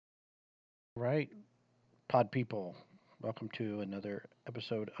Right, pod people, welcome to another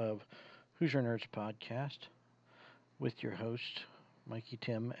episode of Who's Your Nerds podcast with your host, Mikey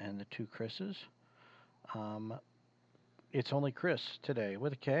Tim, and the two Chris's. Um, it's only Chris today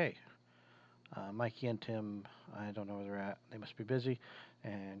with a K. Mikey and Tim, I don't know where they're at. They must be busy.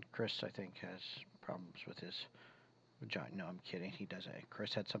 And Chris, I think, has problems with his vagina. No, I'm kidding. He doesn't.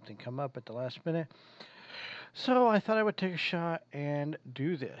 Chris had something come up at the last minute. So I thought I would take a shot and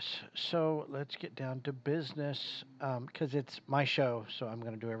do this. So let's get down to business because it's my show. So I'm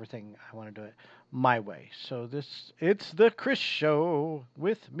going to do everything. I want to do it my way. So it's the Chris Show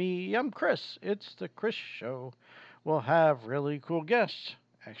with me. I'm Chris. It's the Chris Show. We'll have really cool guests.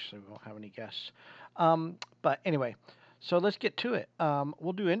 Actually, we won't have any guests. But anyway, so let's get to it.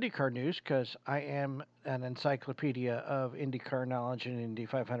 We'll do IndyCar news because I am an encyclopedia of IndyCar knowledge and Indy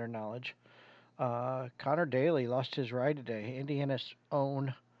 500 knowledge. Connor Daly lost his ride today. Indiana's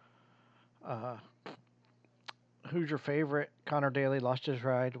own. Uh, who's your favorite? Connor Daly lost his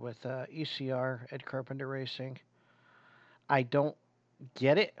ride with ECR, Ed Carpenter Racing. I don't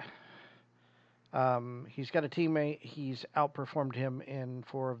get it. He's got a teammate. He's outperformed him in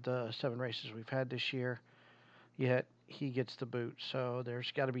 4 of the 7 races we've had this year. Yet he gets the boot. So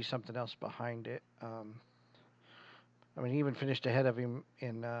there's got to be something else behind it. I mean, he even finished ahead of him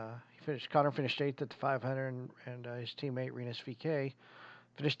in. Connor finished 8th at the 500, and his teammate Renus VK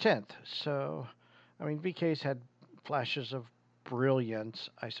finished 10th. So, I mean, VK's had flashes of brilliance,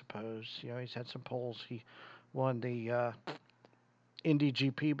 I suppose. He's had some poles. He won the Indy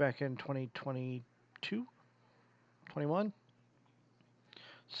GP back in 2022, 21.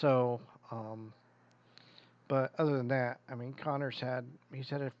 So, but other than that, I mean, he's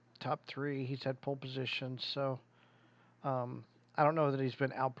had a top 3. He's had pole positions. So, I don't know that he's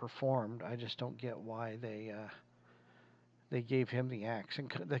been outperformed. I just don't get why they gave him the axe. And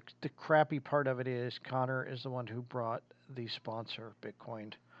the crappy part of it is Connor is the one who brought the sponsor,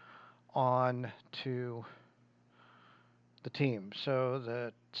 Bitcoin, on to the team. So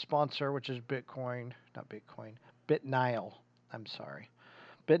the sponsor, which is Bitcoin, not Bitcoin, BitNile, I'm sorry.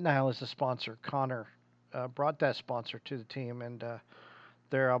 BitNile is the sponsor. Connor brought that sponsor to the team, and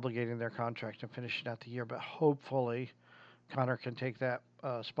they're obligating their contract and finishing out the year. But hopefully, Connor can take that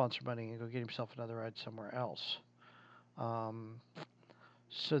sponsor money and go get himself another ride somewhere else. Um,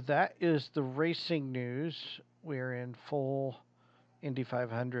 So that is the racing news. We're in full Indy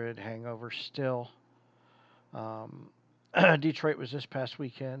 500 hangover still. Um, Detroit was this past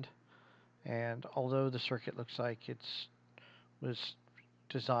weekend, and although the circuit looks like it's was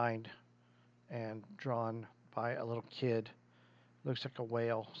designed and drawn by a little kid, looks like a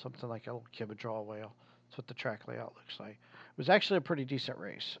whale, something like a little kid would draw a whale. That's what the track layout looks like. It was actually a pretty decent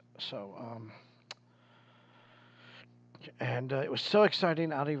race. And it was so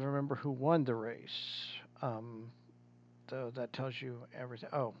exciting. I don't even remember who won the race. Um, so that tells you everything.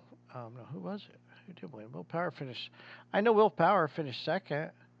 Oh, no, who was it? Who did win? Will Power finished. I know Will Power finished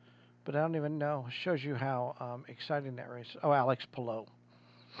second, but I don't even know. Shows you how exciting that race. Oh, Alex Palou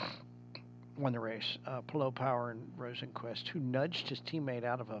won the race. Palou, Power, and Rosenquist, who nudged his teammate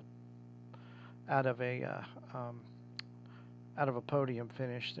out of a out of a podium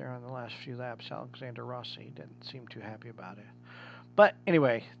finish there on the last few laps. Alexander Rossi didn't seem too happy about it. But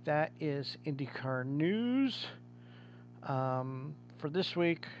anyway, that is IndyCar news. For this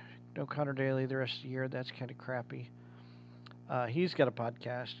week, no Connor Daly the rest of the year. That's kind of crappy. He's got a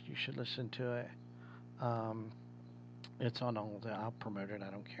podcast. You should listen to it. Um, it's on all the. I'll promote it. I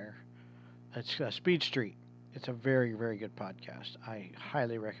don't care. It's Speed Street. It's a very, very good podcast. I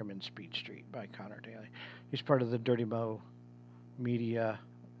highly recommend Speed Street by Connor Daly. He's part of the Dirty Mo Media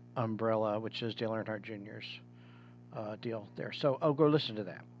umbrella, which is Dale Earnhardt Jr.'s deal there. So I'll go listen to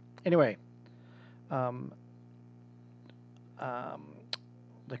that. Anyway, um, um,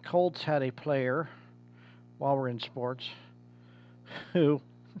 the Colts had a player while we're in sports who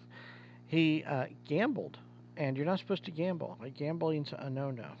he gambled, and you're not supposed to gamble. Like gambling's a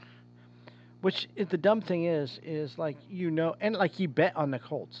no-no. Which the dumb thing is like and like he bet on the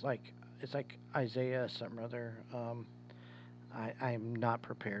Colts. Like it's like Isaiah something or other. I'm not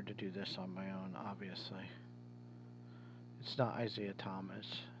prepared to do this on my own. Obviously, it's not Isaiah Thomas.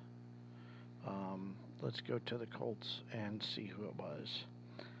 Let's go to the Colts and see who it was.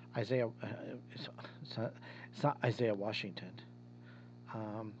 Isaiah. It's, it's not Isaiah Washington.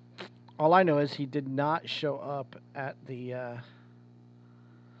 Um, all I know is he did not show up at the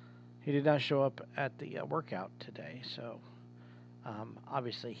workout today. So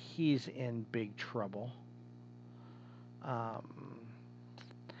obviously he's in big trouble. Um,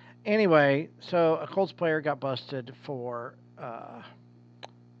 anyway, so a Colts player got busted for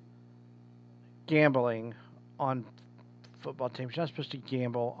gambling on football teams. You're not supposed to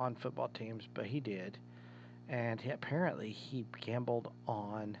gamble on football teams, but he did. And apparently he gambled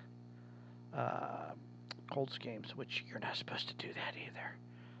on uh, Colts games, which you're not supposed to do that either.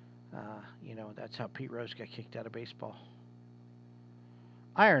 That's how Pete Rose got kicked out of baseball.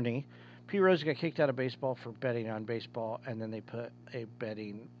 Irony, Pete Rose got kicked out of baseball for betting on baseball, and then they put a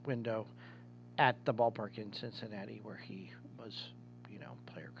betting window at the ballpark in Cincinnati where he was,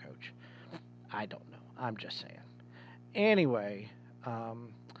 player coach. I don't know. I'm just saying. Anyway,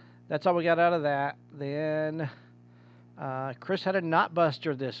 that's all we got out of that. Then Kris had a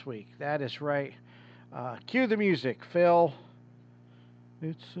Notbuster this week. That is right. Cue the music, Phil.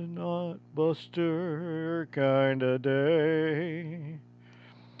 It's a Notbuster kind of day.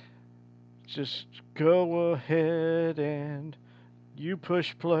 Just go ahead and you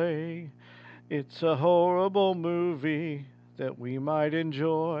push play. It's a horrible movie that we might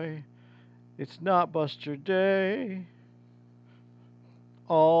enjoy. It's Notbuster Day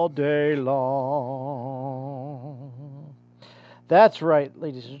all day long. That's right,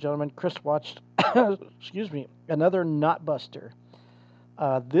 ladies and gentlemen. Kris watched, another Notbuster.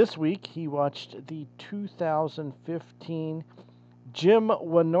 This week he watched the 2015 Jim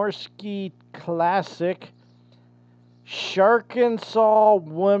Wynorski classic Sharkansas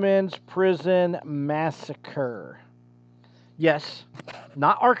Women's Prison Massacre. Yes,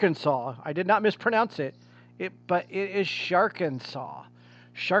 not Arkansas. I did not mispronounce it. But it is Sharkansas.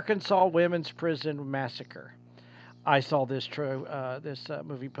 Sharkansas Women's Prison Massacre. I saw this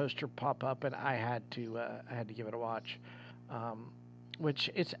movie poster pop up, and I had to give it a watch. Which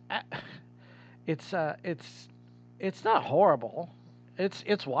it's not horrible. It's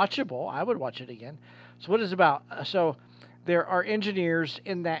watchable. I would watch it again. So what is it about? So there are engineers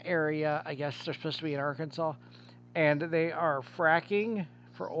in that area. I guess they're supposed to be in Arkansas, and they are fracking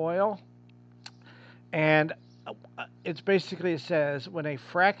for oil. And it says when a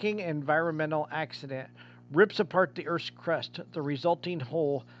fracking environmental accident rips apart the Earth's crust, the resulting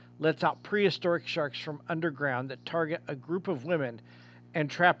hole lets out prehistoric sharks from underground that target a group of women and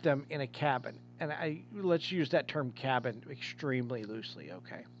trap them in a cabin. And let's use that term cabin extremely loosely,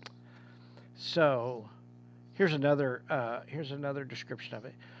 okay? So here's another description of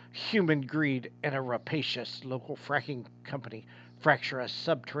it. Human greed and a rapacious local fracking company fracture a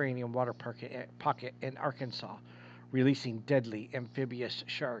subterranean water pocket in Arkansas, releasing deadly amphibious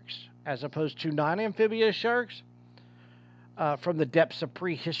sharks, as opposed to non-amphibious sharks from the depths of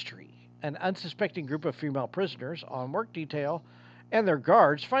prehistory. An unsuspecting group of female prisoners on work detail and their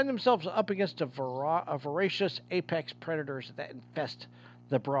guards find themselves up against a voracious apex predators that infest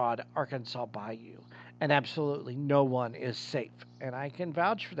the broad Arkansas bayou. And absolutely no one is safe. And I can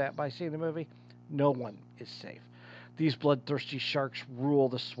vouch for that by seeing the movie. No one is safe. These bloodthirsty sharks rule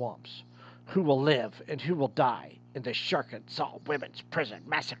the swamps. Who will live and who will die in the Sharkansas Women's Prison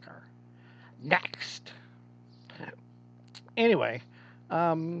Massacre? Next. Anyway,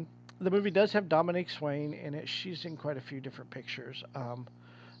 the movie does have Dominique Swain in it. She's in quite a few different pictures.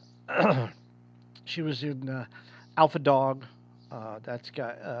 She was in Alpha Dog. That's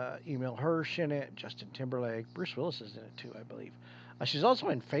got Emil Hirsch in it, Justin Timberlake. Bruce Willis is in it too, I believe. She's also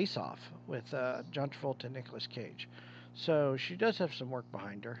in Face Off with John Travolta and Nicolas Cage. So she does have some work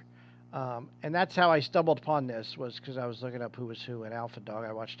behind her. And that's how I stumbled upon this, was because I was looking up who was who in Alpha Dog.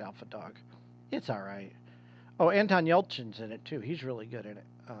 I watched Alpha Dog. It's all right. Oh, Anton Yelchin's in it too. He's really good in it.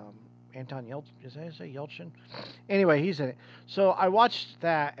 Anton Yelchin, is that say Yelchin? Anyway, he's in it. So I watched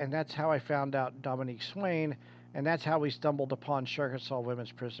that, and that's how I found out Dominique Swain, and that's how we stumbled upon Sharkansas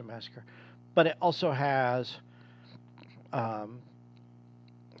Women's Prison Massacre. But it also has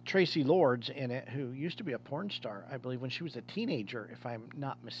Tracy Lords in it, who used to be a porn star, I believe, when she was a teenager, if I'm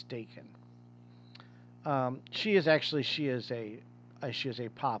not mistaken. She is a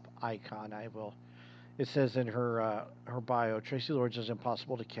pop icon. It says in her bio, Tracy Lords is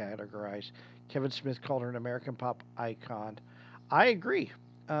impossible to categorize. Kevin Smith called her an American pop icon. I agree.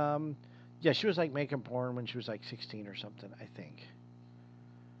 Yeah, she was like making porn when she was like 16 or something, I think.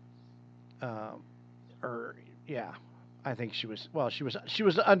 I think she was. Well, she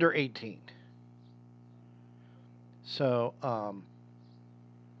was under 18. So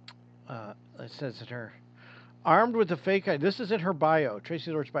it says in her. Armed with a fake ID, this is in her bio,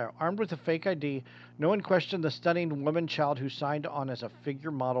 Tracy Lord's bio. Armed with a fake ID, no one questioned the stunning woman child who signed on as a figure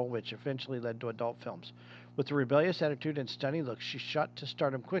model, which eventually led to adult films. With a rebellious attitude and stunning looks, she shot to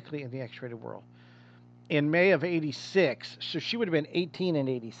stardom quickly in the X-rated world. In May of '86, so she would have been 18 in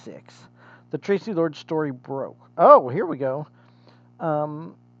 '86, the Tracy Lord story broke. Oh, here we go.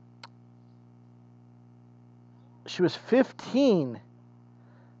 She was 15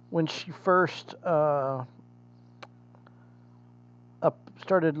 when she first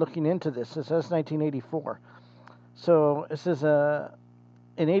started looking into this. It says 1984. So it says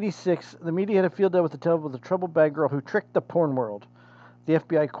in '86, the media had a field day with the troubled bad girl who tricked the porn world. The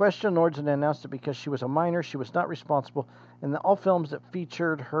FBI questioned Lords and announced that because she was a minor, she was not responsible, and that all films that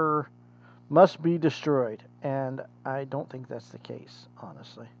featured her must be destroyed. And I don't think that's the case,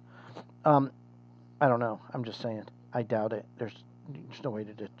 honestly. I don't know. I'm just saying. I doubt it. There's no way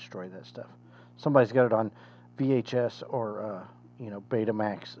to destroy that stuff. Somebody's got it on VHS or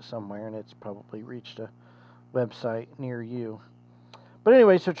Betamax somewhere, and it's probably reached a website near you. But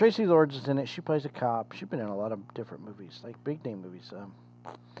anyway, so Tracy Lords is in it. She plays a cop. She's been in a lot of different movies, like big name movies.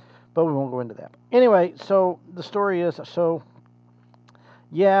 But we won't go into that. Anyway, so the story is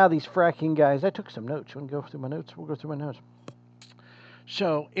yeah, these fracking guys. I took some notes. You want to go through my notes? We'll go through my notes.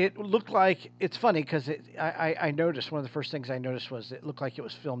 So it looked like, it's funny because I noticed, one of the first things I noticed was it looked like it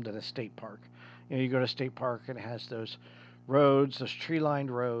was filmed in a state park. You go to a state park and it has those roads, those tree-lined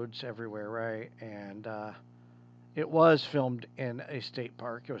roads everywhere, right? And it was filmed in a state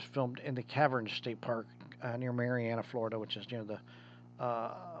park. It was filmed in the Caverns State Park near Marianna, Florida, which is near the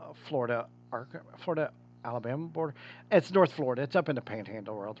Florida Alabama border. It's North Florida. It's up in the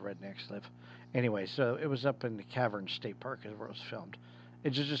Panhandle where all the rednecks live. Anyway, so it was up in the Caverns State Park is where it was filmed.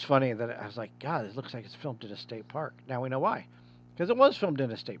 It's just funny that I was like, God, it looks like it's filmed in a state park. Now we know why, because it was filmed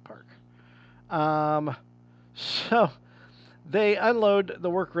in a state park. So they unload the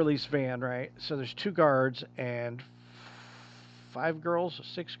work release van, right? So there's 2 guards and 5 girls,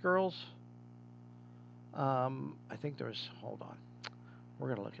 6 girls. I think there was. Hold on, we're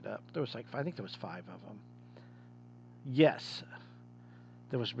gonna look it up. There was I think there was 5 of them. Yes,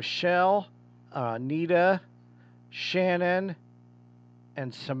 there was Michelle, Nita, Shannon,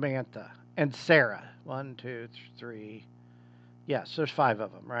 and Samantha and Sarah. 1, 2, 3. Yes, there's 5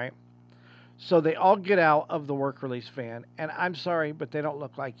 of them, right? So they all get out of the work release van, and I'm sorry, but they don't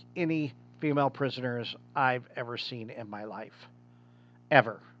look like any female prisoners I've ever seen in my life.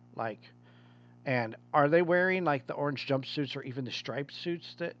 Ever. And are they wearing like the orange jumpsuits or even the striped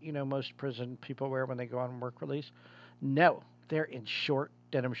suits that, most prison people wear when they go on work release? No, they're in short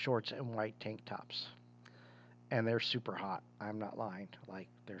denim shorts and white tank tops. And they're super hot. I'm not lying. Like,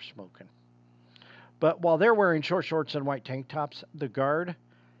 they're smoking. But while they're wearing short shorts and white tank tops,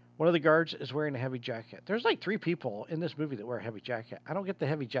 one of the guards is wearing a heavy jacket. There's like 3 people in this movie that wear a heavy jacket. I don't get the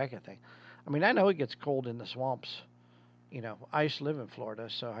heavy jacket thing. I mean, I know it gets cold in the swamps. I used to live in Florida,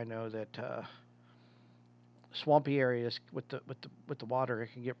 so I know that swampy areas with the water,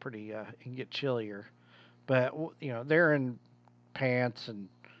 it can get it can get chillier. But they're in pants and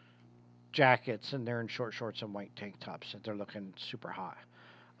jackets, and they're in short shorts and white tank tops, and they're looking super hot.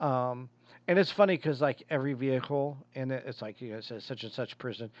 And it's funny because like every vehicle in it, it's like it says such and such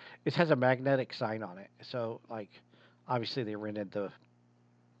prison. It has a magnetic sign on it, so like obviously they rented the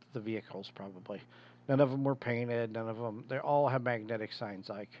vehicles probably. None of them were painted. None of them. They all have magnetic signs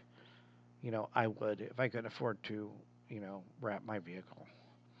like, I would if I could afford to, wrap my vehicle.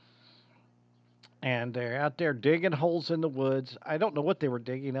 And they're out there digging holes in the woods. I don't know what they were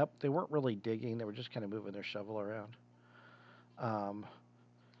digging up. They weren't really digging. They were just kind of moving their shovel around.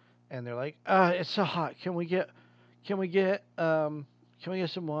 And they're like, it's so hot. Can we get some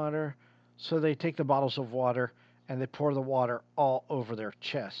water? So they take the bottles of water and they pour the water all over their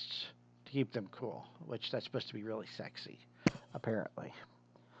chests to keep them cool, which that's supposed to be really sexy, apparently.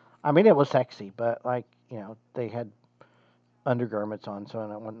 I mean, it was sexy, but like, they had undergarments on, so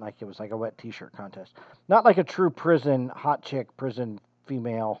it wasn't like it was like a wet t-shirt contest. Not like a true hot chick prison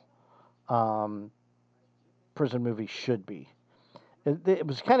female prison movie should be. It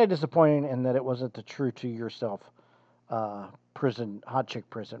was kind of disappointing in that it wasn't the true to yourself hot chick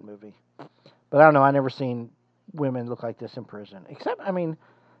prison movie. But I don't know, I never seen women look like this in prison. Except, I mean,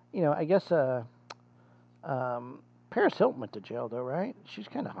 I guess Paris Hilton went to jail though, right? She's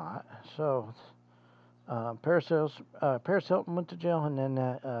kind of hot. So Paris Hilton went to jail, and then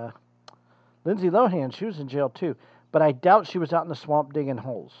Lindsay Lohan, she was in jail too. But I doubt she was out in the swamp digging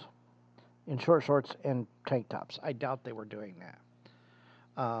holes in short shorts and tank tops. I doubt they were doing that.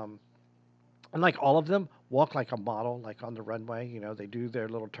 And like all of them walk like a model, like on the runway. They do their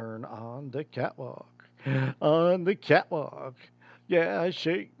little turn on the catwalk, on the catwalk. Yeah, I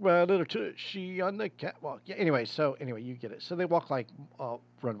shake my little tushy on the catwalk. Yeah. Anyway, you get it. So they walk like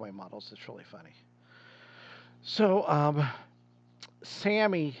runway models. It's really funny. So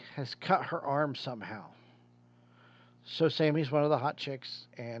Sammy has cut her arm somehow. So Sammy's one of the hot chicks,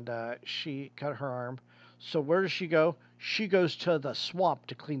 and she cut her arm. So where does she go? she goes to the swamp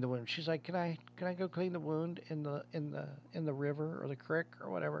to clean the wound. She's like, can I go clean the wound in the river or the creek or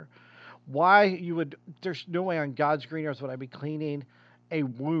whatever? Why you would? There's no way on God's green earth would I be cleaning a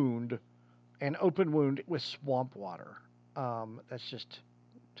wound, an open wound with swamp water. That's just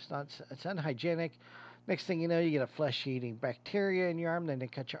it's unhygienic. Next thing you know, you get a flesh-eating bacteria in your arm. Then they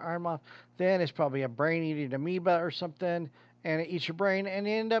cut your arm off. Then it's probably a brain-eating amoeba or something, and it eats your brain, and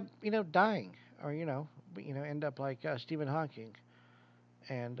you end up, dying, or end up like Stephen Hawking.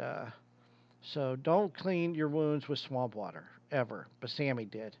 And so don't clean your wounds with swamp water ever. But Sammy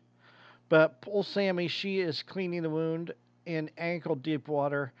did. But poor Sammy, she is cleaning the wound in ankle-deep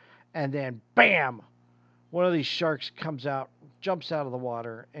water, and then bam! One of these sharks comes out, jumps out of the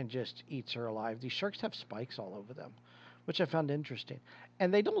water, and just eats her alive. These sharks have spikes all over them, which I found interesting.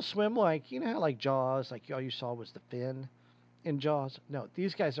 And they don't swim like, how like Jaws, like all you saw was the fin in Jaws. No,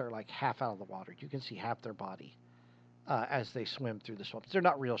 these guys are like half out of the water. You can see half their body as they swim through the swamps. They're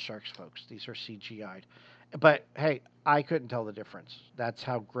not real sharks, folks. These are CGI'd. But hey, I couldn't tell the difference. That's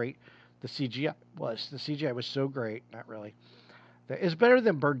how great the CGI was. The CGI was so great. Not really. It's better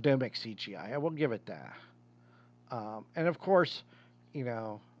than Birdemic CGI. I will give it that. And of course, you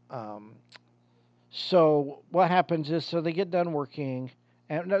know, um, so what happens is, so they get done working,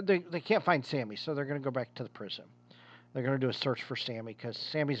 and no, they can't find Sammy, so they're going to go back to the prison. They're going to do a search for Sammy because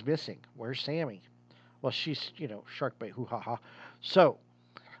Sammy's missing. Where's Sammy? Well, she's, shark bait, hoo ha ha. So,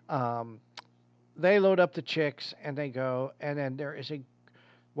 um, they load up the chicks and they go, and then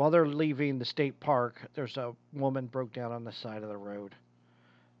while they're leaving the state park, there's a woman broke down on the side of the road.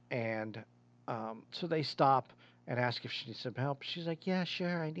 And so they stop and ask if she needs some help. She's like, yeah,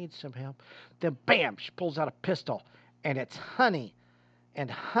 sure, I need some help. Then, bam, she pulls out a pistol, and it's Honey. And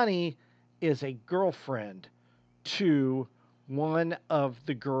Honey is a girlfriend to one of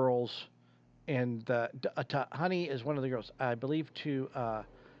the girls in Honey is one of the girls, I believe, to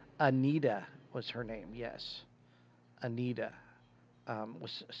Anita was her name. Yes, Anita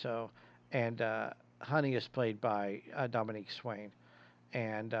was so, and Honey is played by Dominique Swain,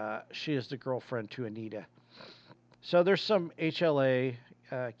 and she is the girlfriend to Anita. So there's some HLA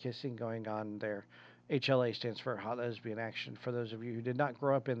kissing going on there. HLA stands for Hot Lesbian Action. For those of you who did not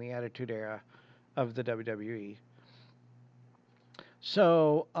grow up in the Attitude Era of the WWE.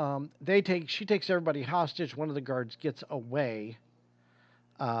 So she takes everybody hostage. One of the guards gets away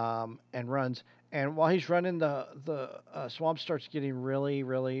and runs. And while he's running, the swamp starts getting really,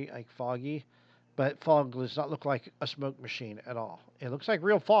 really like foggy. But fog does not look like a smoke machine at all. It looks like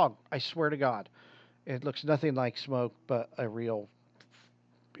real fog. I swear to God, it looks nothing like smoke, but a real,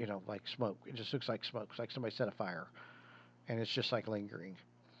 like smoke. It just looks like smoke. It's like somebody set a fire, and it's just like lingering.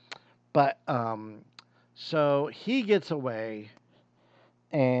 But so he gets away,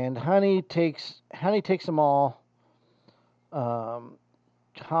 and Honey takes them all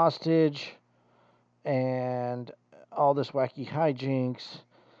hostage, and all this wacky hijinks.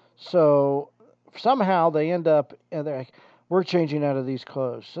 So somehow they end up, and they're like, we're changing out of these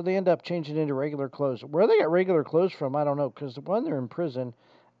clothes. So they end up changing into regular clothes. Where they got regular clothes from, I don't know, because one, they're in prison,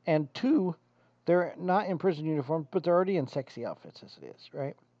 and two, they're not in prison uniform, but they're already in sexy outfits as it is,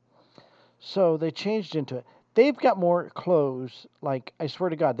 right? So they changed into it. They've got more clothes. Like, I swear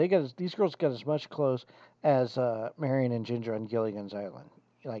to God, these girls got as much clothes as Marion and Ginger on Gilligan's Island.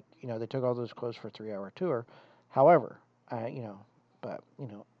 Like, they took all those clothes for a 3-hour tour. However, I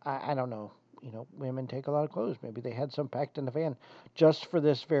don't know. Women take a lot of clothes. Maybe they had some packed in the van just for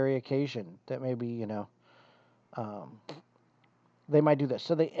this very occasion. That maybe, they might do this.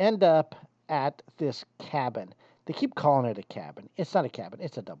 So they end up at this cabin. They keep calling it a cabin. It's not a cabin.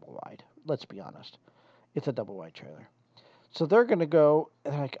 It's a double wide. Let's be honest. It's a double wide trailer. So they're going to go,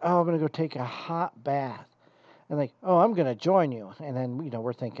 and they're like, oh, I'm going to go take a hot bath. And like, oh, I'm going to join you. And then,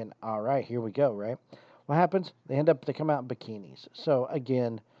 we're thinking, all right, here we go, right? What happens? They come out in bikinis. So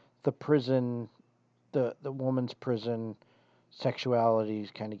again, the prison, the woman's prison sexuality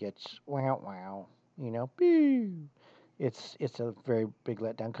kind of gets wow, boo. It's a very big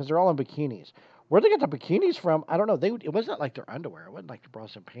letdown because they're all in bikinis. Where they got the bikinis from, I don't know. It wasn't like their underwear. It wasn't like their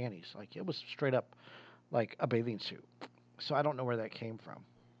bras and panties. Like, it was straight up like a bathing suit. So I don't know where that came from.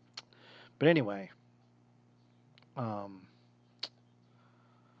 But anyway,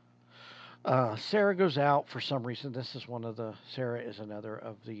 Sarah goes out for some reason. Sarah is another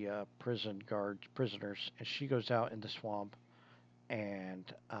of the prisoners, and she goes out in the swamp, and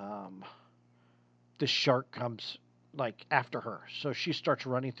the shark comes like after her. So she starts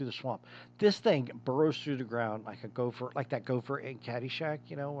running through the swamp. This thing burrows through the ground like a gopher, like that gopher in Caddyshack,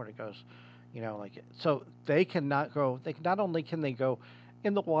 where it goes, like it. So they cannot go. Not only can they go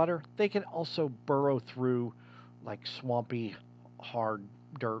in the water, they can also burrow through like swampy, hard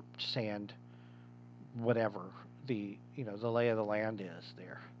dirt, sand, whatever the lay of the land is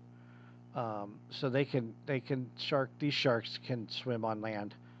there. So these sharks can swim on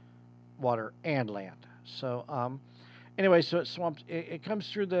land, water, and land. So anyway, so it comes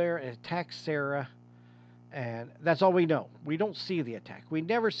through there, it attacks Sarah, and that's all we know. We don't see the attack. We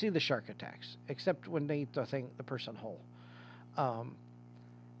never see the shark attacks, except when they eat the person whole. Um,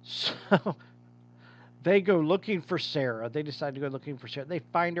 so they go looking for Sarah. They decide to go looking for Sarah. They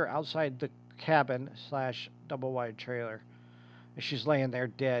find her outside the cabin slash double wide trailer. And she's laying there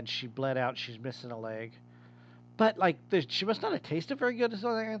dead. She bled out. She's missing a leg. But like she must not have tasted very good, is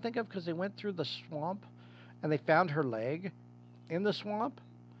all I can think of, because they went through the swamp and they found her leg in the swamp,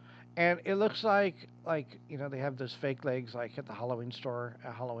 and it looks like they have those fake legs like at the Halloween store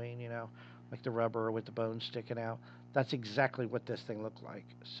at Halloween, like the rubber with the bones sticking out. That's exactly what this thing looked like.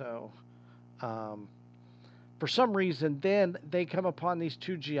 So, um, for some reason, then they come upon these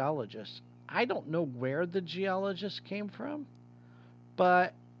two geologists. I don't know where the geologists came from,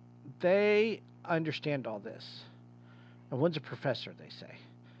 but they understand all this. And one's a professor, they say.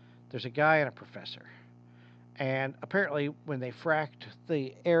 There's a guy and a professor. And apparently, when they fracked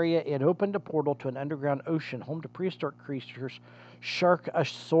the area, it opened a portal to an underground ocean home to prehistoric creatures,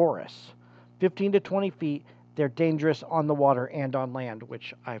 Sharkasaurus. 15 to 20 feet. They're dangerous on the water and on land,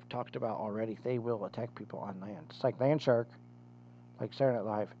 which I've talked about already. They will attack people on land. It's like Land Shark, like Saturday Night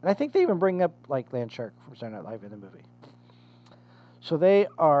Live. And I think they even bring up like Land Shark from Saturday Night Live in the movie. So they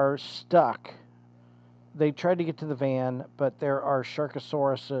are stuck. They tried to get to the van, but there are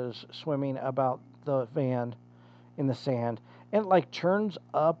Sharkasauruses swimming about the van in the sand, and it like churns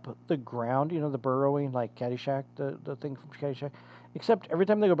up the ground, the burrowing, like Caddyshack, the thing from Caddyshack. Except every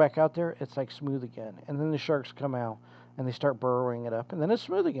time they go back out there, it's like smooth again, and then the sharks come out and they start burrowing it up, and then it's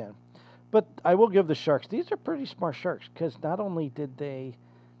smooth again. But I will give the sharks; these are pretty smart sharks, because not only did they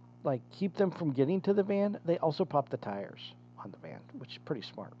like keep them from getting to the van, they also popped the tires on the van, which is pretty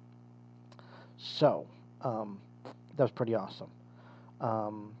smart. So that was pretty awesome.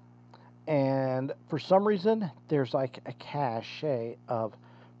 Um, and for some reason, there's like a cache of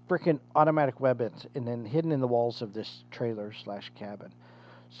freaking automatic weapons, and then hidden in the walls of this trailer slash cabin.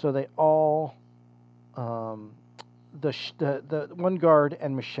 So they all, um, the one guard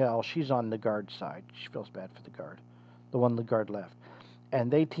and Michelle, she's on the guard side. She feels bad for the guard left,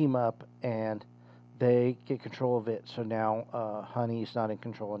 and they team up and they get control of it. So now Honey's not in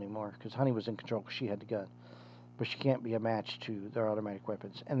control anymore, because Honey was in control because she had the gun, but she can't be a match to their automatic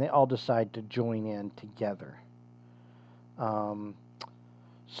weapons. And they all decide to join in together. Um,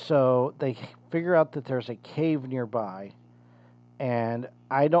 so they figure out that there's a cave nearby, and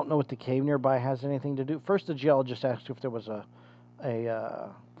I don't know what the cave nearby has anything to do. First, the geologist asked if there was a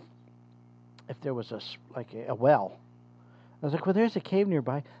well. I was like, well, there's a cave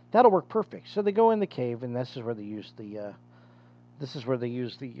nearby. That'll work perfect. So they go in the cave, and this is where they use the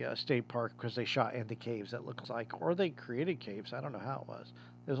state park, because they shot in the caves, it looks like, or they created caves. I don't know how it was.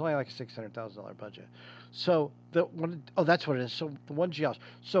 It was only like a $600,000 budget. So that's what it is. So the one geologist.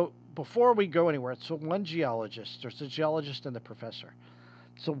 So before we go anywhere, so one geologist. There's a geologist and the professor.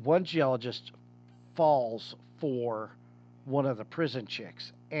 So one geologist falls for one of the prison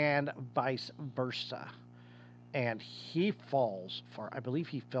chicks, and vice versa. And I believe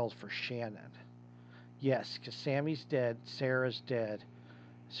he falls for Shannon. Yes, because Sammy's dead, Sarah's dead.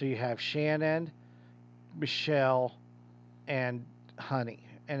 So you have Shannon, Michelle, and Honey,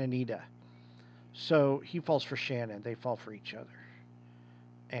 and Anita. So he falls for Shannon. They fall for each other.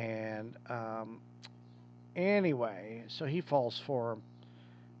 And anyway, so he falls for him.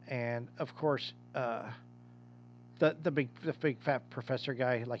 And of course, the big fat professor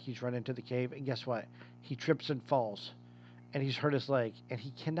guy, like, he's run into the cave, and guess what? He trips and falls, and he's hurt his leg, and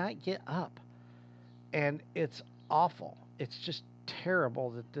he cannot get up. And it's awful. It's just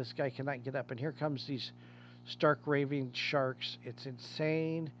terrible that this guy cannot get up. And here comes these stark raving sharks. It's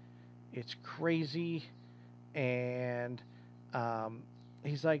insane. It's crazy. And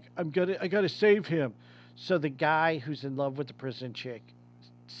he's like, I gotta save him. So the guy who's in love with the prison chick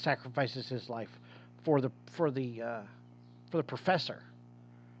sacrifices his life for the professor,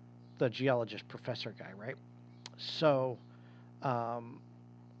 the geologist professor guy, right? So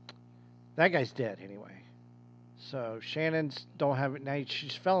that guy's dead anyway. So Shannon's don't have it now.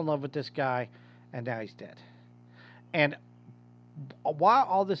 She's fell in love with this guy, and now he's dead. And while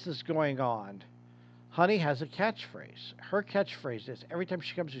all this is going on, Honey has a catchphrase. Her catchphrase is, every time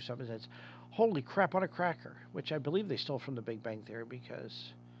she comes to something, says, "Holy crap on a cracker," which I believe they stole from The Big Bang Theory,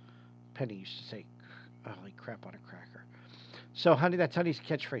 because Penny used to say, "Holy crap on a cracker." So that's Honey's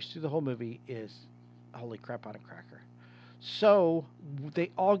catchphrase through the whole movie is, Holy crap on a cracker. So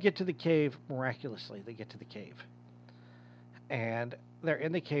they all get to the cave miraculously. They get to the cave. And they're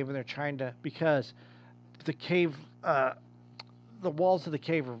in the cave and they're trying to, because the cave, the walls of the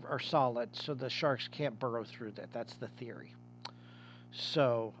cave are solid, so the sharks can't burrow through that. That's the theory.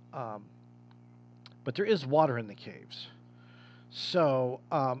 So, but there is water in the caves. So,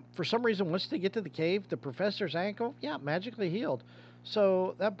 for some reason, once they get to the cave, the professor's ankle, yeah, magically healed.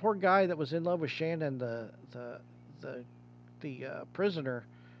 So that poor guy that was in love with Shannon, the prisoner,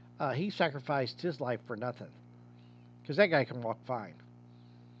 he sacrificed his life for nothing because that guy can walk fine.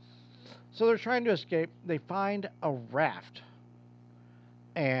 So they're trying to escape. They find a raft,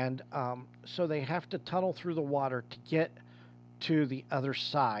 and so they have to tunnel through the water to get to the other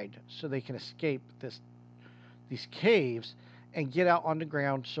side, so they can escape these caves and get out on the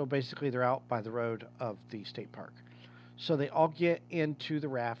ground. So basically, they're out by the road of the state park. So they all get into the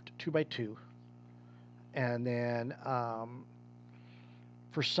raft two by two, and then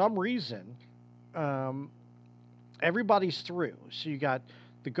for some reason, um, everybody's through. So you got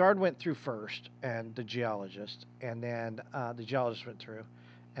the guard went through first, and the geologist, and then the geologist went through,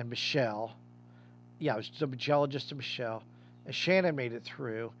 and Michelle. Yeah, it was the geologist and Michelle, and Shannon made it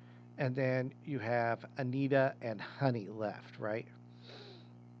through, and then you have Anita and Honey left, right?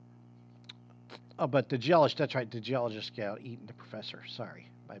 Oh, but the geologist, that's right, the geologist got eaten the professor. Sorry,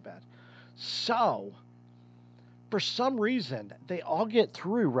 my bad. So, for some reason, they all get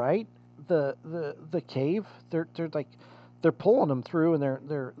through, right? The cave. They're like they're pulling them through and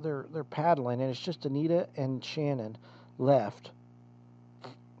they're paddling, and it's just Anita and Shannon left.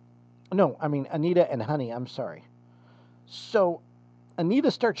 No, I mean Anita and Honey. I'm sorry. So Anita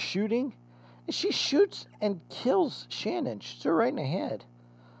starts shooting, and she shoots and kills Shannon. Shoots her right in the head.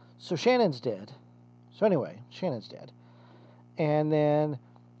 So Shannon's dead. So anyway, Shannon's dead. And then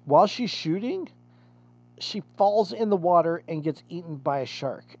while she's shooting, she falls in the water and gets eaten by a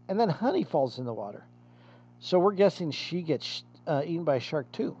shark. And then Honey falls in the water. So we're guessing she gets eaten by a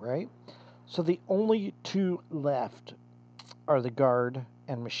shark too, right? So the only two left are the guard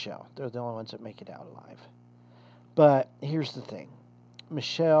and Michelle. They're the only ones that make it out alive. But here's the thing.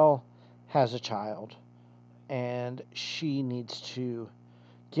 Michelle has a child, and she needs to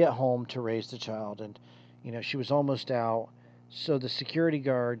get home to raise the child. And, she was almost out. So the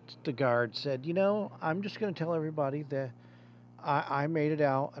guard said, I'm just going to tell everybody that I made it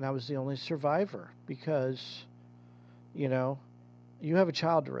out and I was the only survivor because, you have a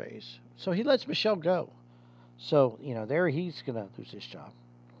child to raise. So he lets Michelle go. So, there he's going to lose his job.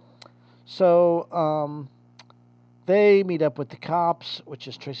 So, they meet up with the cops, which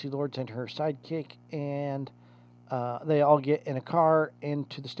is Tracy Lords and her sidekick, and they all get in a car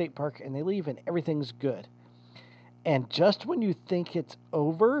into the state park and they leave, and everything's good. And just when you think it's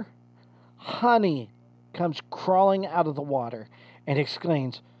over, Honey comes crawling out of the water and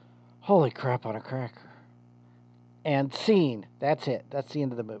exclaims, "Holy crap on a cracker." And scene. That's it. That's the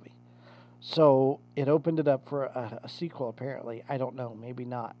end of the movie. So it opened it up for a sequel, apparently. I don't know. Maybe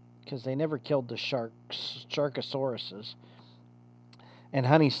not. Because they never killed the Sharkasauruses. And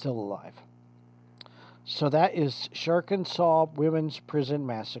Honey's still alive. So that is Sharkansas Women's Prison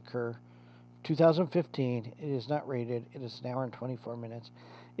Massacre, 2015. It is not rated. It is an hour and 24 minutes.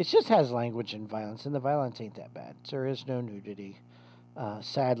 It just has language and violence, and the violence ain't that bad. There is no nudity,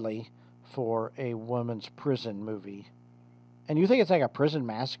 sadly, for a women's prison movie. And you think it's like a prison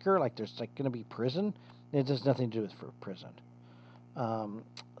massacre? Like there's like going to be prison? It has nothing to do with for prison.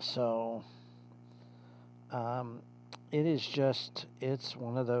 So it is just, it's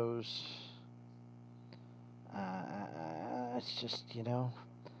one of those, it's just,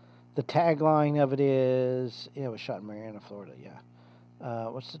 the tagline of it is, it was shot in Marianna, Florida, yeah.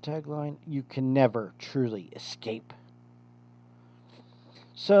 What's the tagline? You can never truly escape.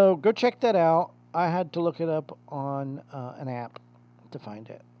 So go check that out. I had to look it up on an app to find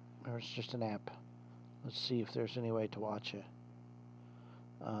it. Or it's just an app. Let's see if there's any way to watch it.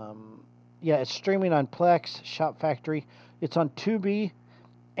 Yeah, it's streaming on Plex, Shop Factory. It's on Tubi,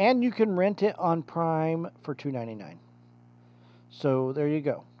 and you can rent it on Prime for $2.99. So there you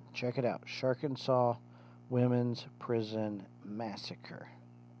go. Check it out. Sharkansas Women's Prison Massacre.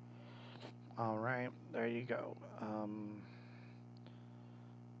 All right, there you go.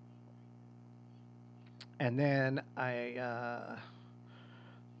 And then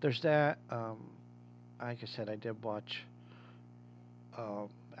there's that. Like I said, I did watch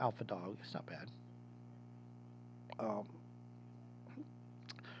Alpha Dog. It's not bad.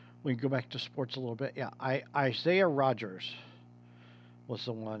 We can go back to sports a little bit. Yeah, Isaiah Rogers was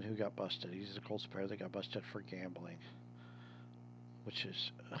the one who got busted. He's the Colts player that got busted for gambling, which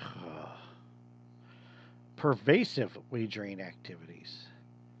is pervasive wagering activities.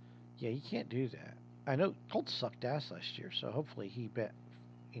 Yeah, you can't do that. I know Colts sucked ass last year, so hopefully he bet,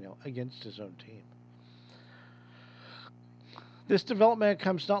 against his own team. This development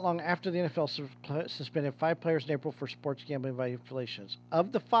comes not long after the NFL suspended 5 players in April for sports gambling violations.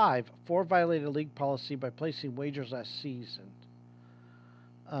 Of the 5, 4 violated league policy by placing wagers last season.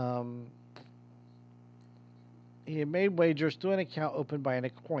 He had made wagers through an account opened by an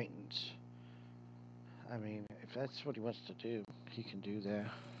acquaintance. I mean, if that's what he wants to do, he can do that.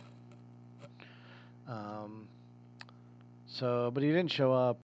 But he didn't show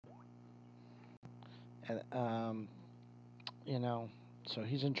up, and so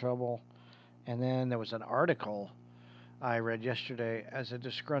he's in trouble. And then there was an article I read yesterday as a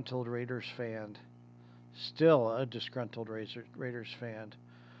disgruntled Raiders fan, still a disgruntled Raiders fan.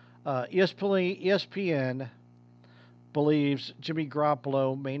 ESPN believes Jimmy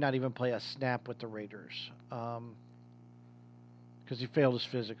Garoppolo may not even play a snap with the Raiders because he failed his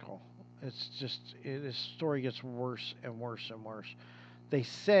physical. His story gets worse and worse and worse. They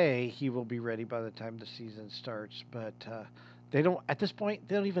say he will be ready by the time the season starts, but they don't. At this point,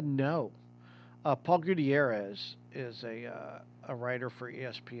 they don't even know. Paul Gutierrez is a writer for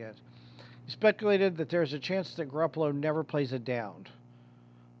ESPN. He speculated that there's a chance that Garoppolo never plays a down.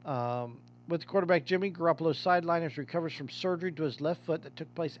 With quarterback Jimmy Garoppolo sidelined as recovers from surgery to his left foot that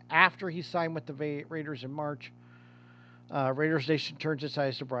took place after he signed with the Raiders in March. Raiders Nation turns its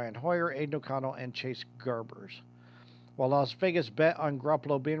eyes to Brian Hoyer, Aiden O'Connell, and Chase Garbers. While Las Vegas bet on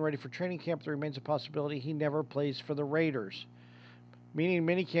Garoppolo being ready for training camp, there remains a possibility he never plays for the Raiders. Meaning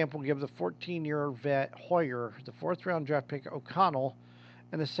minicamp will give the 14-year vet Hoyer, the 4th-round draft pick O'Connell,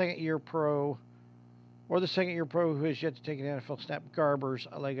 and the second-year pro who has yet to take an NFL snap, Garbers,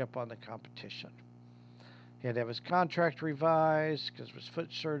 a leg up on the competition. He had to have his contract revised because of his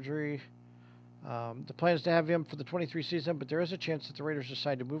foot surgery. The plan is to have him for the 23 season, but there is a chance that the Raiders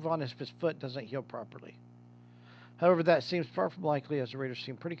decide to move on if his foot doesn't heal properly. However, that seems far from likely, as the Raiders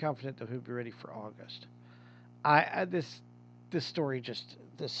seem pretty confident that he'll be ready for August. This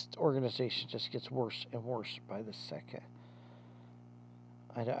organization just gets worse and worse by the second.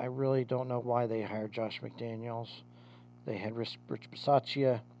 I really don't know why they hired Josh McDaniels. They had Rich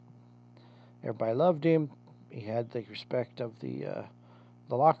Bisaccia. Everybody loved him. He had the respect of the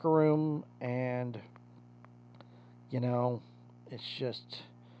locker room, and it's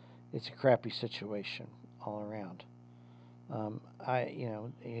a crappy situation all around. I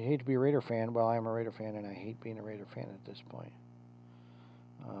hate to be a Raider fan. Well, I am a Raider fan, and I hate being a Raider fan at this point.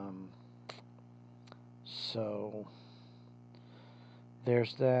 So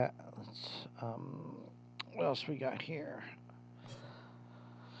there's that. What else we got here?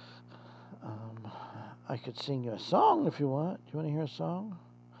 I could sing you a song if you want. Do you want to hear a song?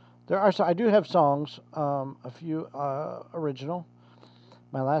 I do have songs, a few original.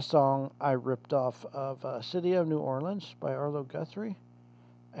 My last song I ripped off of City of New Orleans by Arlo Guthrie,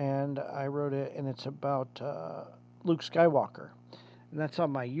 and I wrote it, and it's about Luke Skywalker. And that's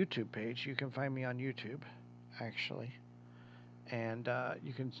on my YouTube page. You can find me on YouTube, actually. And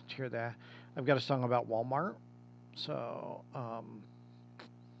you can hear that. I've got a song about Walmart, so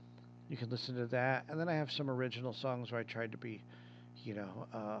you can listen to that. And then I have some original songs where I tried to be,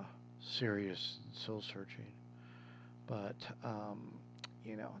 serious and soul-searching. But,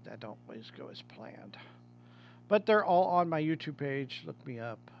 that don't always go as planned. But they're all on my YouTube page. Look me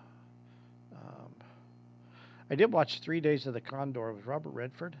up. I did watch 3 Days of the Condor with Robert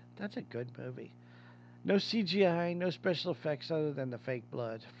Redford. That's a good movie. No CGI, no special effects other than the fake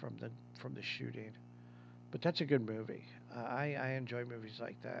blood from the shooting. But that's a good movie. I enjoy movies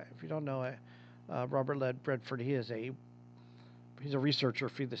like that. If you don't know it, Robert Redford, he's a researcher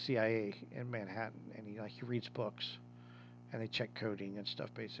for the CIA in Manhattan, and he reads books, and they check coding and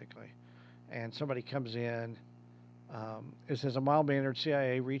stuff basically. And somebody comes in. It says a mild-mannered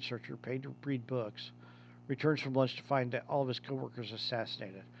CIA researcher paid to read books returns from lunch to find that all of his coworkers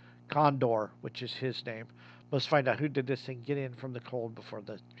assassinated. Condor, which is his name, must find out who did this and get in from the cold before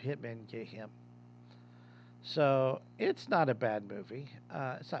the hitmen get him. So it's not a bad movie.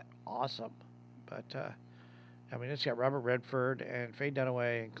 It's not awesome, but it's got Robert Redford and Faye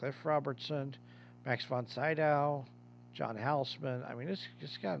Dunaway and Cliff Robertson, Max von Sydow, John Houseman.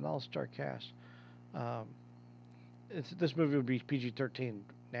 It's got an all-star cast. This movie would be PG-13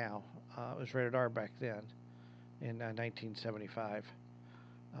 now. It was rated R back then in 1975.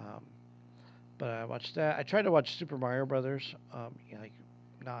 But I watched that. I tried to watch Super Mario Brothers,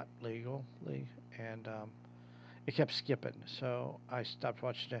 not legally, and it kept skipping, so I stopped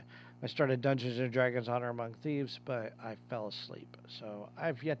watching it. I started Dungeons and Dragons: Honor Among Thieves, but I fell asleep. So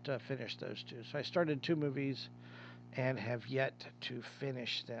I've yet to finish those two. So I started two movies and have yet to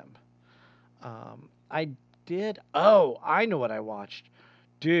finish them. I did. Oh, I know what I watched,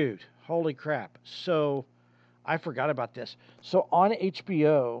 dude. Holy crap! So I forgot about this. So on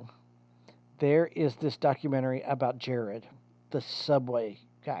HBO, there is this documentary about Jared, the Subway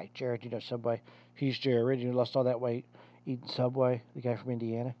guy. Jared, you know Subway. He's Jared. You lost all that weight eating Subway. The guy from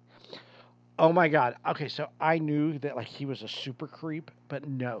Indiana. Oh my God. Okay, so I knew that like he was a super creep, but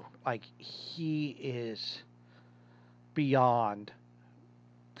no, like he is beyond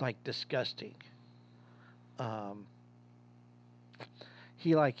like disgusting. Um,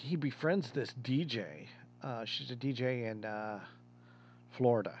 he befriends this DJ. She's a DJ in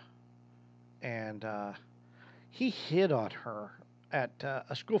Florida, and he hit on her at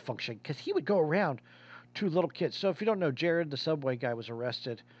a school function because he would go around to little kids. So if you don't know, Jared, the Subway guy, was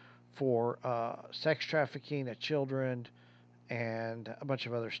arrested for sex trafficking of children and a bunch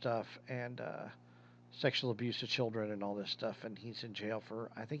of other stuff, and sexual abuse of children and all this stuff. And he's in jail for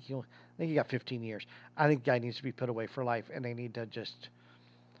I think he got 15 years. I think the guy needs to be put away for life, and they need to just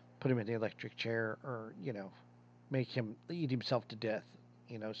put him in the electric chair, or make him eat himself to death.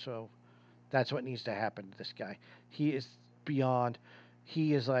 So that's what needs to happen to this guy. He is beyond.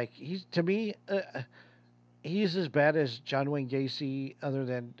 He is like he's to me. He's as bad as John Wayne Gacy, other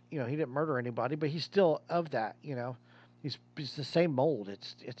than he didn't murder anybody, but he's still of that. He's the same mold.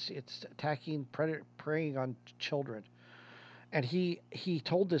 It's attacking, preying on children. And he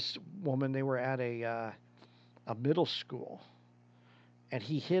told this woman they were at a middle school, and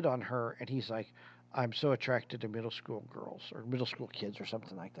he hit on her, and he's like, "I'm so attracted to middle school girls or middle school kids or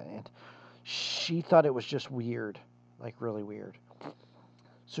something like that." And she thought it was just weird, like really weird.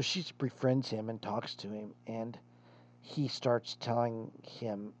 So she befriends him and talks to him, and he starts telling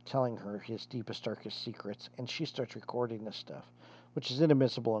her his deepest, darkest secrets, and she starts recording this stuff, which is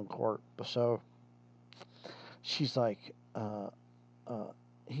inadmissible in court. So she's like, uh,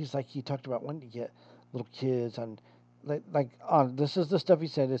 he's like, he talked about wanting to get little kids on, on this is the stuff he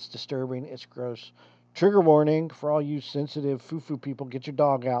said. It's disturbing. It's gross. Trigger warning for all you sensitive foo-foo people. Get your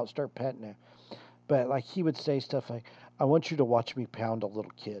dog out. Start petting it. But like he would say stuff like, "I want you to watch me pound a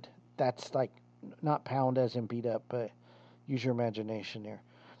little kid." That's like not pound as in beat up, but use your imagination there.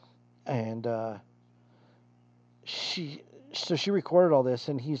 And she, so she recorded all this,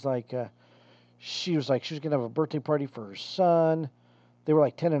 and he's like, she was like, she was gonna have a birthday party for her son. They were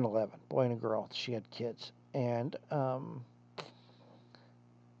like 10 and 11, boy and a girl. She had kids, and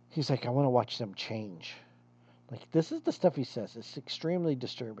he's like, "I want to watch them change." Like this is the stuff he says. It's extremely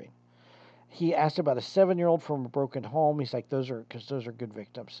disturbing. He asked about a 7-year-old from a broken home. He's like, those are good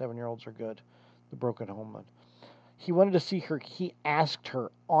victims. 7-year-olds are good. The broken home one. He wanted to see her. He asked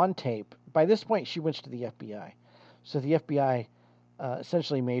her on tape. By this point, she went to the FBI. So the FBI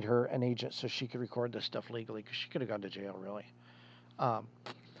essentially made her an agent so she could record this stuff legally, because she could have gone to jail, really. Um,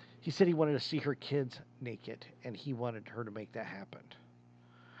 he said he wanted to see her kids naked, and he wanted her to make that happen.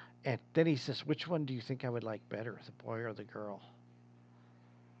 And then he says, "Which one do you think I would like better, the boy or the girl?"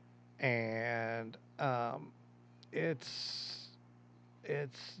 And it's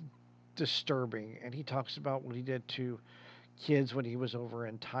it's disturbing. And he talks about what he did to kids when he was over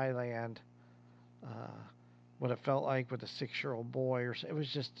in Thailand, uh, what it felt like with a 6-year-old boy. It was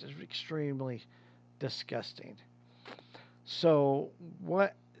just extremely disgusting. So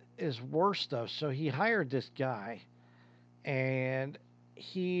what is worse though? So he hired this guy, and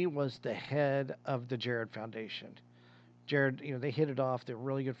he was the head of the Jared Foundation. Jared, they hit it off. They're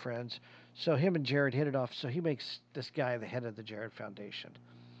really good friends. So him and Jared hit it off. So he makes this guy the head of the Jared Foundation.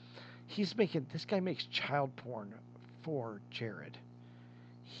 This guy makes child porn for Jared.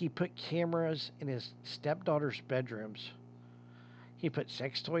 He put cameras in his stepdaughter's bedrooms. He put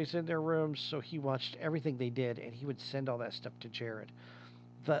sex toys in their rooms, so he watched everything they did, and he would send all that stuff to Jared.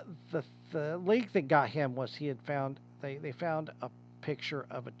 The the the link that got him was he had found they found a picture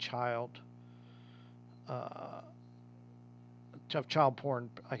of a child, uh, of child porn,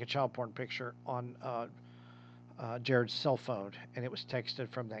 like a child porn picture on Jared's cell phone, and it was texted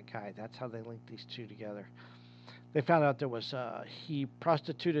from that guy. That's how they linked these two together. They found out there was he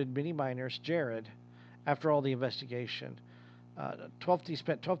prostituted many minors, Jared, after all the investigation. He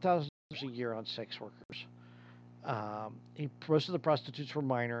spent $12,000 a year on sex workers. Most of the prostitutes were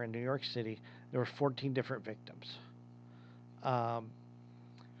minor in New York City. There were 14 different victims. Um,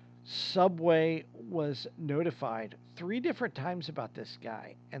 Subway was notified 3 different times about this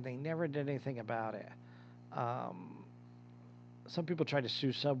guy, and they never did anything about it. Um, some people tried to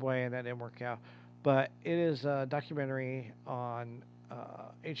sue Subway, and that didn't work out. But it is a documentary on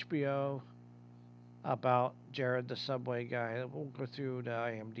HBO about Jared the Subway guy. We'll go through the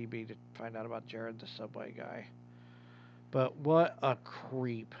IMDb to find out about Jared the Subway guy. But what a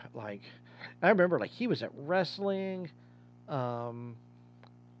creep! Like, I remember, like, he was at wrestling. Um,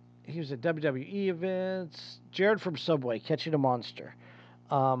 he was at WWE events. Jared from Subway catching a monster.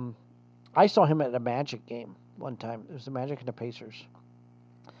 Um, I saw him at a Magic game one time. It was the Magic and the Pacers.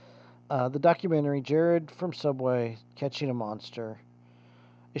 The documentary Jared from Subway catching a monster.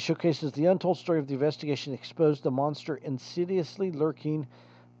 It showcases the untold story of the investigation that exposed the monster insidiously lurking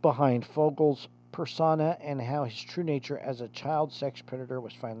behind Fogel's persona and how his true nature as a child sex predator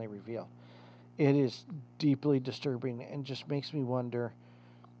was finally revealed. It is deeply disturbing and just makes me wonder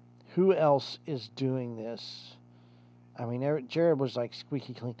who else is doing this. I mean, Jared was like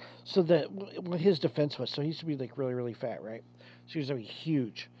squeaky clean. So what his defense was, so he used to be like really, really fat, right? So he was like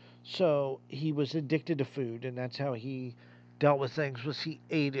huge. So he was addicted to food, and that's how he dealt with things. Was he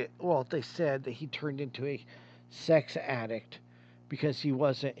ate it? Well, they said that he turned into a sex addict because he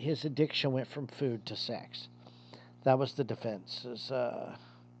wasn't. His addiction went from food to sex. That was the defense.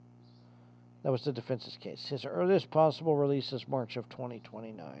 That was the defense's case. His earliest possible release is March of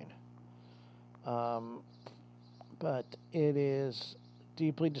 2029. Um, but it is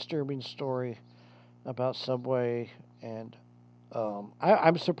deeply disturbing story about Subway, and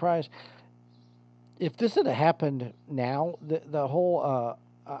I'm surprised if this had happened now. The whole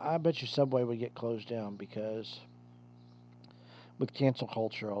I bet you Subway would get closed down because with cancel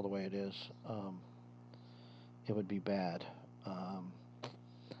culture all the way it is, it would be bad. Um,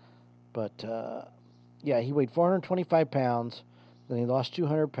 but yeah, he weighed 425 pounds. Then he lost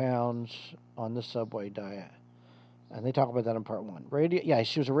 200 pounds on the Subway diet. And they talk about that in part one. Yeah,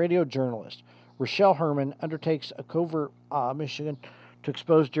 she was a radio journalist. Rochelle Herman undertakes a covert mission to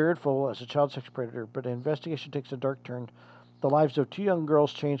expose Jared Fogle as a child sex predator, but the investigation takes a dark turn. The lives of two young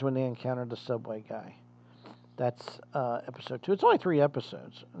girls change when they encounter the Subway guy. That's episode 2. It's only 3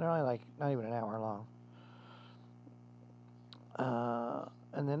 episodes. They're only like not even an hour long.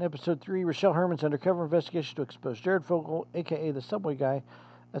 And then episode 3, Rochelle Herman's undercover investigation to expose Jared Fogle, aka the Subway guy,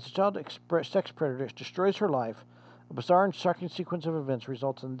 as a child sex predator, destroys her life. A bizarre and shocking sequence of events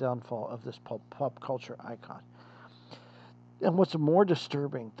results in the downfall of this pop culture icon. And what's more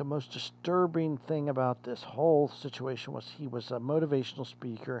disturbing, the most disturbing thing about this whole situation was he was a motivational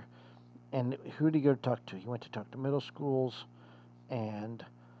speaker. And who did he go to talk to? He went to talk to middle schools and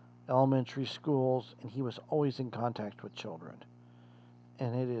elementary schools, and he was always in contact with children.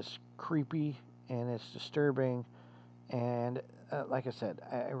 And it is creepy and it's disturbing. And like I said,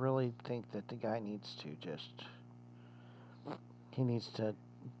 I really think that the guy needs to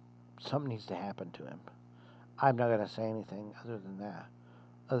something needs to happen to him. I'm not going to say anything other than that.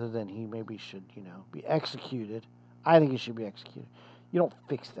 Other than he maybe should, be executed. I think he should be executed. You don't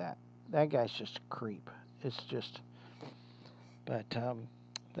fix that. That guy's just a creep. It's just. But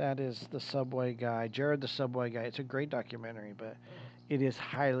that is the Subway guy, Jared the Subway guy. It's a great documentary, but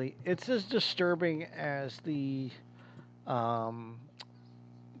it's as disturbing as um,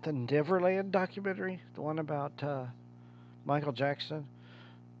 the Neverland documentary, the one about Michael Jackson,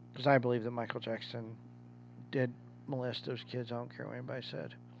 because I believe that Michael Jackson did molest those kids. I don't care what anybody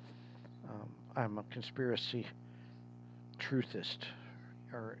said. I'm a conspiracy truthist,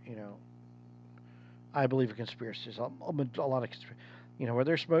 or I believe in conspiracies. A lot of where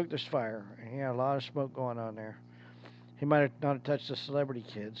there's smoke, there's fire. And a lot of smoke going on there. He might have not touched the celebrity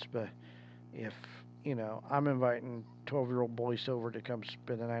kids, but if I'm inviting 12-year-old boys over to come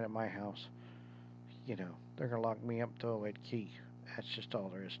spend the night at my house, they're gonna lock me up, throw away the key. That's just all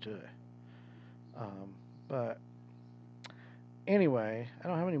there is to it. But anyway, I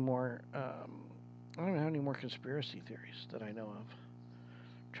don't have any more. I don't have any more conspiracy theories that I know of.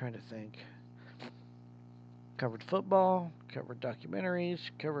 I'm trying to think. Covered football, covered documentaries,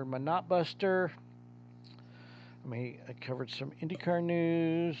 covered my Notbuster. I covered some IndyCar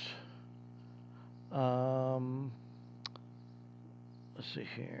news. Let's see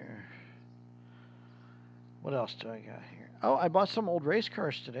here. What else do I got here? Oh, I bought some old race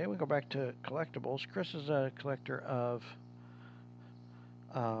cars today. We go back to collectibles. Kris is a collector of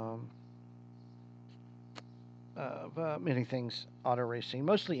many things auto racing,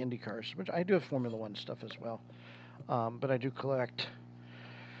 mostly Indy cars, which I do have Formula One stuff as well. But I do collect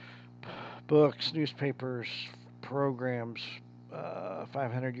books, newspapers, programs,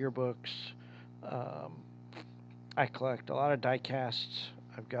 500 yearbooks. Um, I collect a lot of die casts.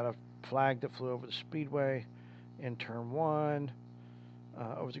 I've got a flag that flew over the speedway in turn 1.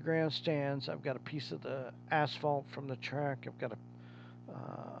 Over the grandstands, I've got a piece of the asphalt from the track. I've got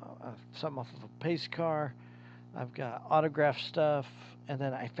something off of a pace car. I've got autograph stuff, and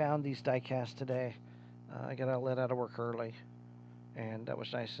then I found these die-casts today. I got let out of work early, and that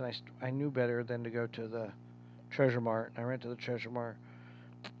was nice. And I knew better than to go to the Treasure Mart. I went to the Treasure Mart,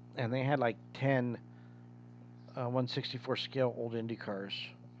 and they had like 10 164 scale old Indy cars,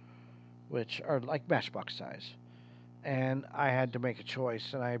 which are like matchbox size. And I had to make a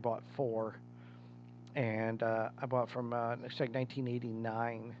choice, and I bought four. And I bought from looks like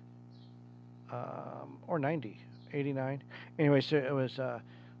 1989 or 90, 89. Anyway, so it was a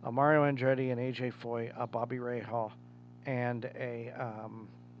Mario Andretti and AJ Foy, a Bobby Rahal, and a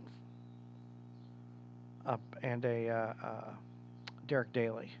Derek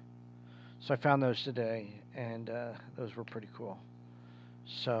Daly. So I found those today, and those were pretty cool.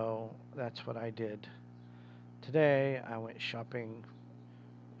 So that's what I did today. I went shopping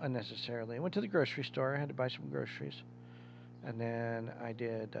unnecessarily. I went to the grocery store. I had to buy some groceries, and then I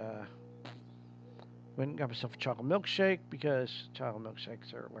did. Went and got myself a chocolate milkshake because chocolate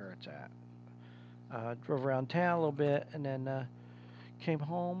milkshakes are where it's at. Drove around town a little bit, and then came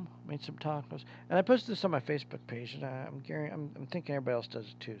home, made some tacos, and I posted this on my Facebook page. And I'm thinking everybody else does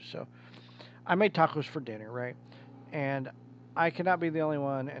it too. So I made tacos for dinner, right? And I cannot be the only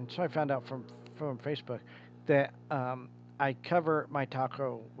one. And so I found out from Facebook that I cover my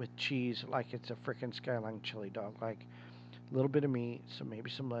taco with cheese like it's a freaking Skyline chili dog, like a little bit of meat,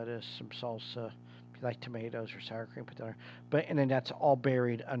 maybe some lettuce, some salsa, if you like tomatoes or sour cream, put that on. And then that's all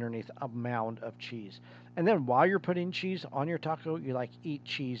buried underneath a mound of cheese. And then while you're putting cheese on your taco, you like eat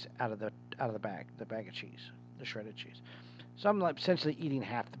cheese out of the bag of cheese, the shredded cheese. So I'm like essentially eating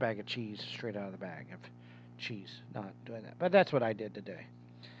half the bag of cheese straight out of the bag of cheese. Not doing that, but that's what I did today.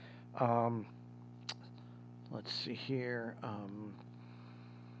 Um, let's see here.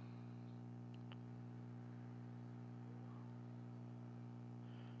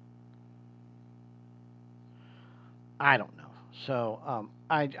 I don't know. So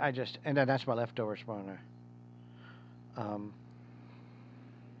I just and then that's my leftovers from um,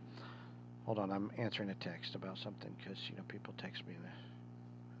 hold on, I'm answering a text about something because people text me.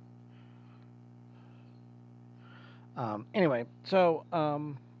 Anyway, so I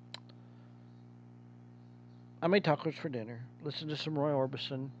made tacos for dinner. Listened to some Roy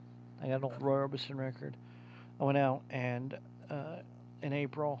Orbison. I got an old Roy Orbison record. I went out and in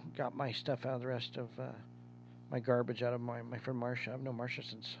April got my stuff out of the rest of my garbage out of my friend Marcia. I've known Marcia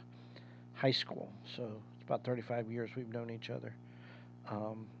since high school, so it's about 35 years we've known each other.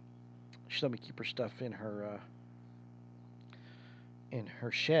 Um, she let me keep her stuff in her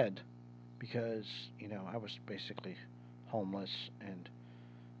shed because I was basically homeless, and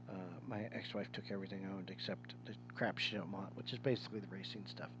my ex-wife took everything I owned except the crap she didn't want, which is basically the racing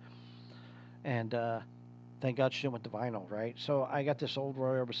stuff. And thank God she didn't want the vinyl, right? So I got this old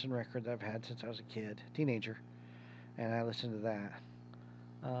Roy Orbison record that I've had since I was a kid, teenager, and I listened to that.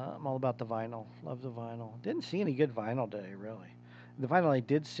 I'm all about the vinyl. Love the vinyl. Didn't see any good vinyl today, really. The vinyl I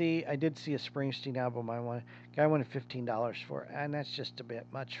did see a Springsteen album. Guy wanted $15 for it, and that's just a bit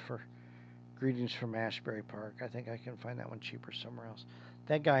much for Greetings from Ashbury Park. I think I can find that one cheaper somewhere else.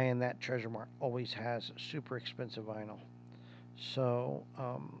 That guy in that Treasure Mart always has super expensive vinyl, so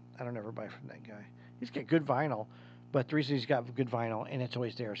I don't ever buy from that guy. He's got good vinyl, but the reason he's got good vinyl and it's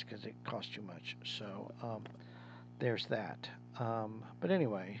always there is because it costs too much. So there's that. But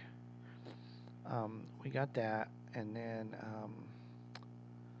anyway, we got that, and then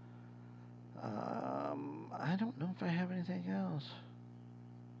I don't know if I have anything else.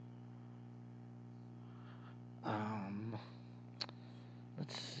 Um,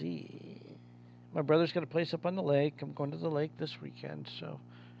 let's see. My brother's got a place up on the lake. I'm going to the lake this weekend, so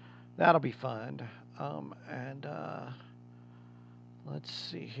that'll be fun. And let's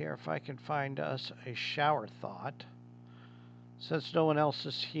see here if I can find us a shower thought. Since no one else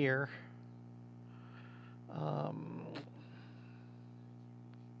is here, um,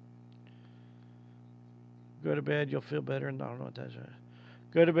 go to bed, you'll feel better. No, I don't know what that is.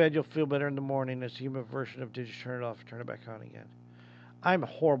 Go to bed, you'll feel better in the morning. It's a human version of did you turn it off, turn it back on again. I'm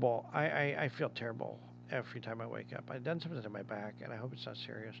horrible. I feel terrible every time I wake up. I've done something to my back, and I hope it's not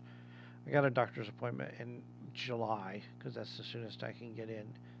serious. I got a doctor's appointment in July because that's the soonest I can get in.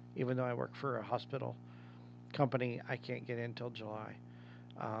 Even though I work for a hospital company, I can't get in until July.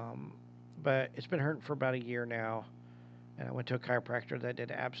 Um, but it's been hurting for about a year now, and I went to a chiropractor that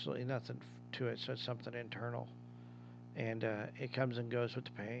did absolutely nothing to it, so it's something internal, and it comes and goes with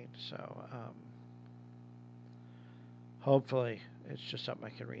the pain. So hopefully, it's just something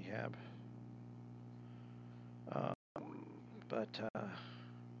I can rehab. Um, but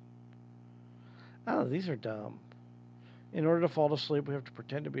oh, these are dumb. In order to fall asleep, we have to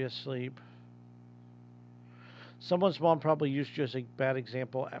pretend to be asleep. Someone's mom probably used you as a bad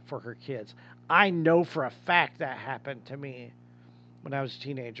example for her kids. I know for a fact that happened to me when I was a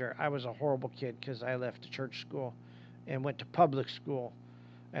teenager. I was a horrible kid because I left the church school and went to public school.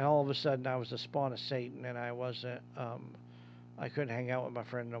 And all of a sudden, I was a spawn of Satan, and I wasn't. I couldn't hang out with my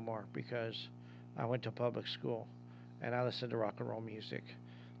friend no more because I went to public school, and I listened to rock and roll music.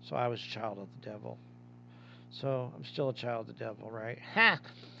 So I was a child of the devil. So I'm still a child of the devil, right? Ha!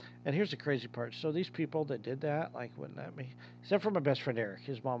 And here's the crazy part. So these people that did that, like, wouldn't let me, except for my best friend Eric.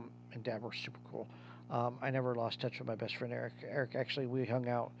 His mom and dad were super cool. I never lost touch with my best friend Eric. Eric, actually, we hung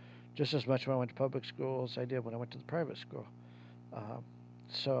out just as much when I went to public school as I did when I went to the private school.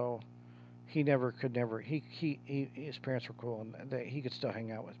 So he never could never he his parents were cool and he could still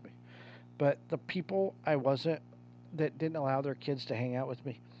hang out with me. But the people I wasn't that didn't allow their kids to hang out with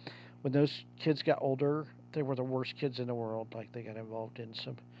me when those kids got older, they were the worst kids in the world. Like they got involved in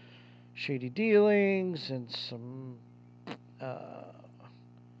some shady dealings and uh,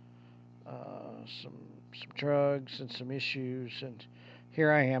 some drugs and some issues. And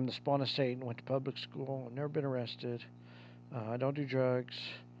here I am, the spawn of Satan. Went to public school. I've never been arrested. I don't do drugs.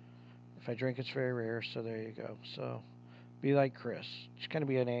 If I drink, it's very rare. So there you go. So be like Kris. Just kind of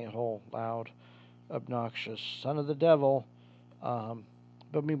be an a-hole, loud, obnoxious, son of the devil. Um,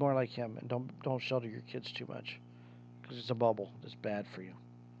 but be more like him, and don't shelter your kids too much, because it's a bubble. It's bad for you.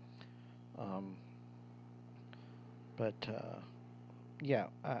 Um, but yeah,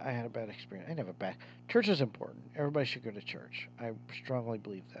 I had a bad experience. I never bad. Church is important. Everybody should go to church. I strongly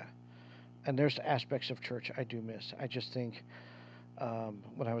believe that. And there's aspects of church I do miss. I just think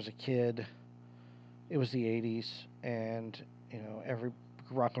when I was a kid, it was the '80s, and every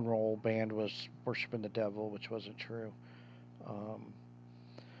rock and roll band was worshiping the devil, which wasn't true. Um,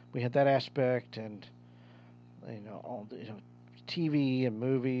 we had that aspect, and all the TV and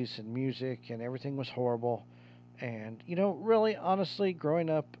movies and music, and everything was horrible. And really, honestly, growing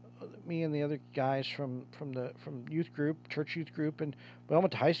up, me and the other guys from youth group, church youth group, and we all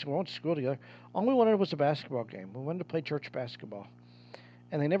went to high school, we went to school together. All we wanted was a basketball game. We wanted to play church basketball,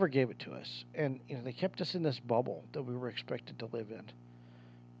 and they never gave it to us. And they kept us in this bubble that we were expected to live in.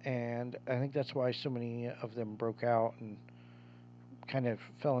 And I think that's why so many of them broke out and kind of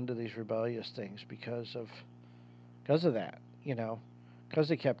fell into these rebellious things because of that, because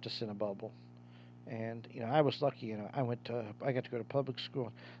they kept us in a bubble. And I was lucky. I got to go to public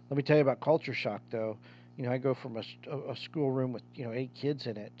school. Let me tell you about culture shock, though. I go from a schoolroom with 8 kids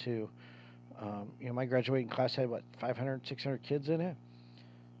in it to my graduating class had what 500, 600 kids in it,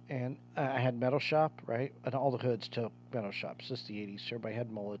 and I had metal shop, right, and all the hoods took metal shops. This is the '80s. So everybody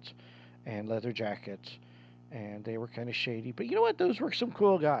had mullets and leather jackets, and they were kind of shady. But you know what? Those were some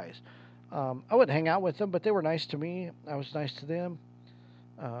cool guys. I wouldn't hang out with them, but they were nice to me. I was nice to them.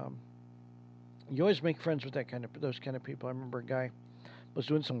 Um, you always make friends with those kind of people. I remember a guy was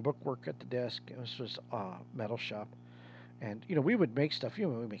doing some bookwork at the desk. This was a metal shop, and we would make stuff. We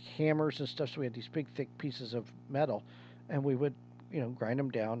make hammers and stuff. So we had these big, thick pieces of metal, and we would grind them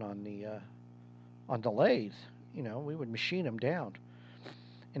down on the lathe. We would machine them down,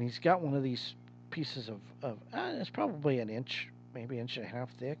 and he's got one of these pieces of it's probably an inch, maybe inch and a half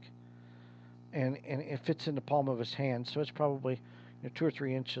thick, and it fits in the palm of his hand, so it's probably 2 or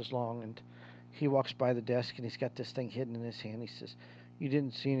 3 inches long. And he walks by the desk and he's got this thing hidden in his hand. He says, "You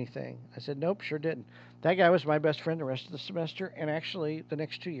didn't see anything?" I said, "Nope, sure didn't." That guy was my best friend the rest of the semester, and actually the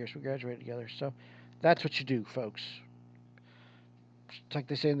next 2 years we graduated together. So that's what you do, folks. It's like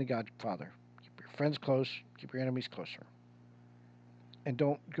they say in The Godfather: keep your friends close, keep your enemies closer, and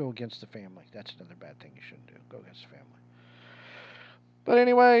don't go against the family. That's another bad thing you shouldn't do. Go against the family. But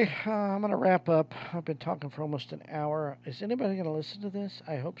anyway, I'm going to wrap up. I've been talking for almost an hour. Is anybody going to listen to this?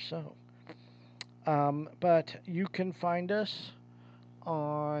 I hope so. But you can find us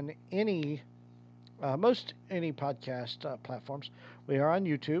on most any podcast platforms. We are on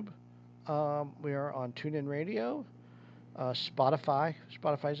YouTube. We are on TuneIn Radio, Spotify.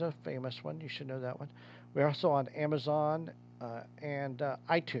 Spotify's a famous one. You should know that one. We're also on Amazon and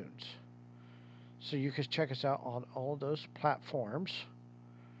iTunes. So you can check us out on all of those platforms.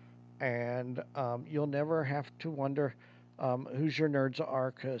 And you'll never have to wonder who's your nerds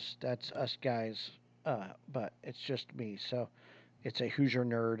are, because that's us guys. But it's just me. So it's a Who's Your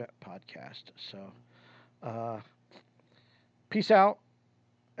Nerd podcast. So peace out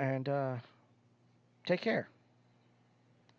and take care.